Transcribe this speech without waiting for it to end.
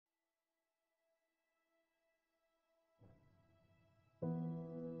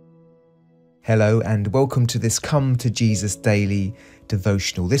Hello and welcome to this Come to Jesus Daily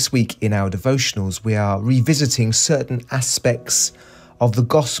devotional. This week in our devotionals we are revisiting certain aspects of the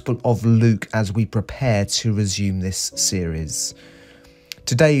Gospel of Luke as we prepare to resume this series.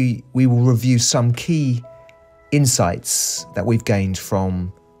 Today we will review some key insights that we've gained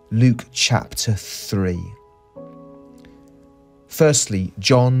from Luke chapter 3. Firstly,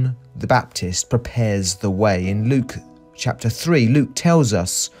 John the Baptist prepares the way. In Luke chapter 3, Luke tells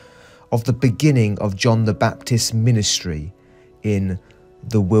us of the beginning of John the Baptist's ministry in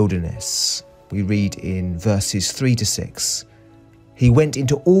the wilderness. We read in verses 3 to 6. He went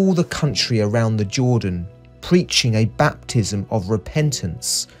into all the country around the Jordan, preaching a baptism of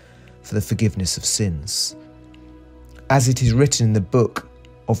repentance for the forgiveness of sins, as it is written in the book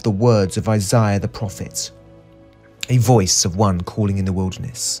of the words of Isaiah the prophet, a voice of one calling in the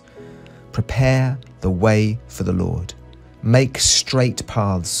wilderness, prepare the way for the Lord. Make straight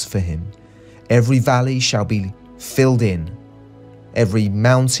paths for him. Every valley shall be filled in, every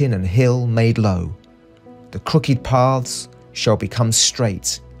mountain and hill made low. The crooked paths shall become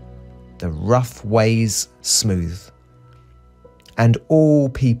straight, the rough ways smooth. And all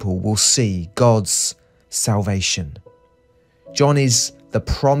people will see God's salvation. John is the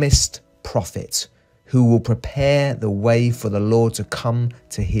promised prophet who will prepare the way for the Lord to come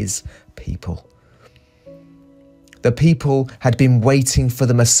to his people. The people had been waiting for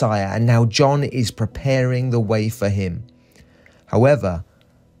the Messiah, and now John is preparing the way for him. However,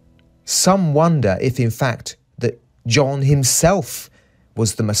 some wonder if in fact that John himself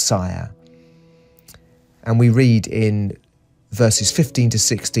was the Messiah. And we read in verses 15 to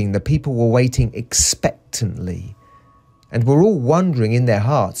 16, the people were waiting expectantly and were all wondering in their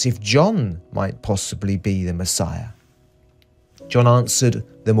hearts if John might possibly be the Messiah. John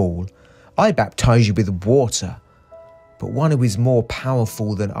answered them all, I baptize you with water, but one who is more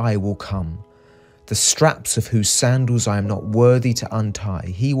powerful than I will come, the straps of whose sandals I am not worthy to untie.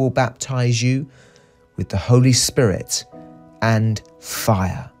 He will baptize you with the Holy Spirit and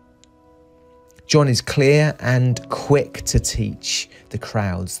fire. John is clear and quick to teach the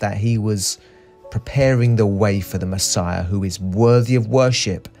crowds that he was preparing the way for the Messiah who is worthy of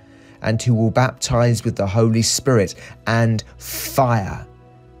worship and who will baptize with the Holy Spirit and fire.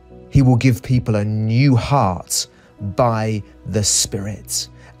 He will give people a new heart by the Spirit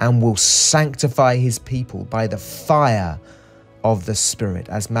and will sanctify his people by the fire of the Spirit,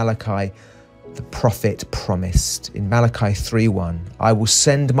 as Malachi the prophet promised in Malachi 3:1. I will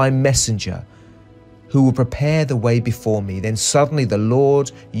send my messenger who will prepare the way before me. Then suddenly the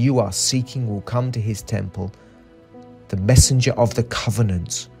Lord you are seeking will come to his temple. The messenger of the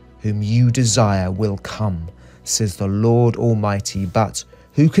covenant whom you desire will come, says the Lord Almighty. But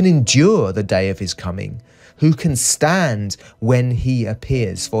who can endure the day of his coming? Who can stand when he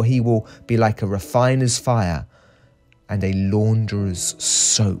appears? For he will be like a refiner's fire and a launderer's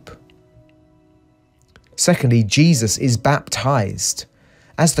soap. Secondly, Jesus is baptized.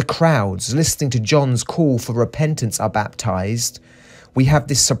 As the crowds listening to John's call for repentance are baptized, we have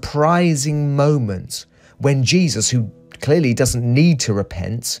this surprising moment when Jesus, who clearly doesn't need to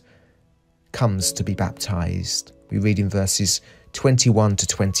repent, comes to be baptized. We read in verses 21 to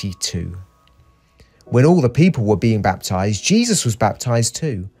 22. When all the people were being baptized, Jesus was baptized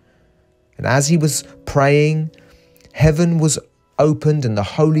too. And as he was praying, heaven was opened and the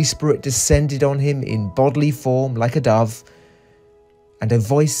Holy Spirit descended on him in bodily form like a dove. And a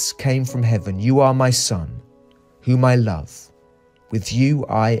voice came from heaven, you are my Son, whom I love. With you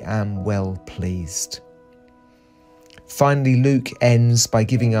I am well pleased. Finally, Luke ends by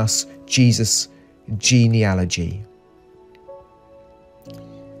giving us Jesus' genealogy.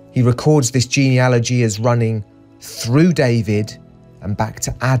 He records this genealogy as running through David and back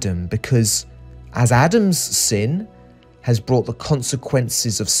to Adam, because as Adam's sin has brought the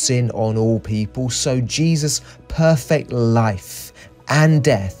consequences of sin on all people, so Jesus' perfect life and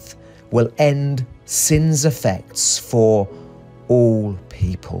death will end sin's effects for all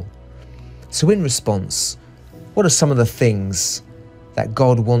people. So in response, what are some of the things that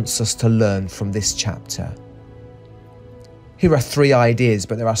God wants us to learn from this chapter? Here are 3 ideas,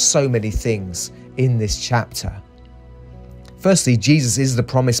 but there are so many things in this chapter. Firstly, Jesus is the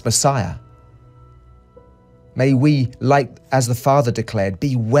promised Messiah. May we, like as the Father declared,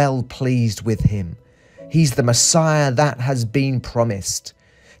 be well pleased with him. He's the Messiah that has been promised.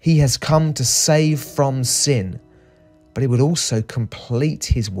 He has come to save from sin, but he would also complete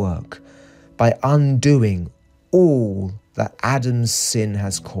his work by undoing all that Adam's sin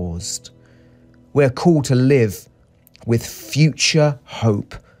has caused. We're called to live with future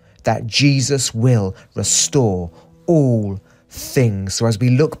hope that Jesus will restore all things. So as we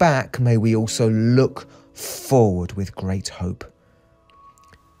look back, may we also look forward with great hope.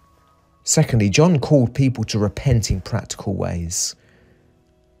 Secondly, John called people to repent in practical ways.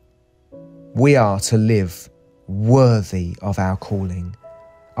 We are to live worthy of our calling.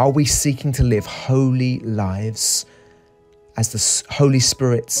 Are we seeking to live holy lives as the Holy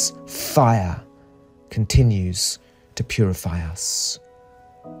Spirit's fire continues to purify us?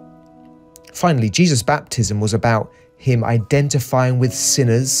 Finally, Jesus' baptism was about him identifying with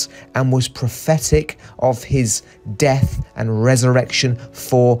sinners and was prophetic of his death and resurrection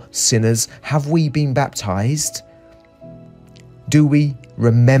for sinners. Have we been baptized? Do we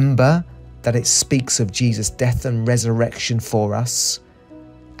remember that it speaks of Jesus' death and resurrection for us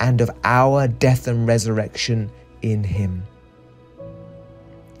and of our death and resurrection in him?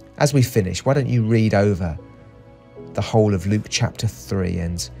 As we finish, why don't you read over the whole of Luke chapter 3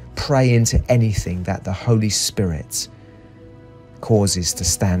 and pray into anything that the Holy Spirit causes to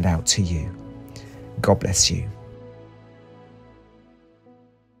stand out to you. God bless you.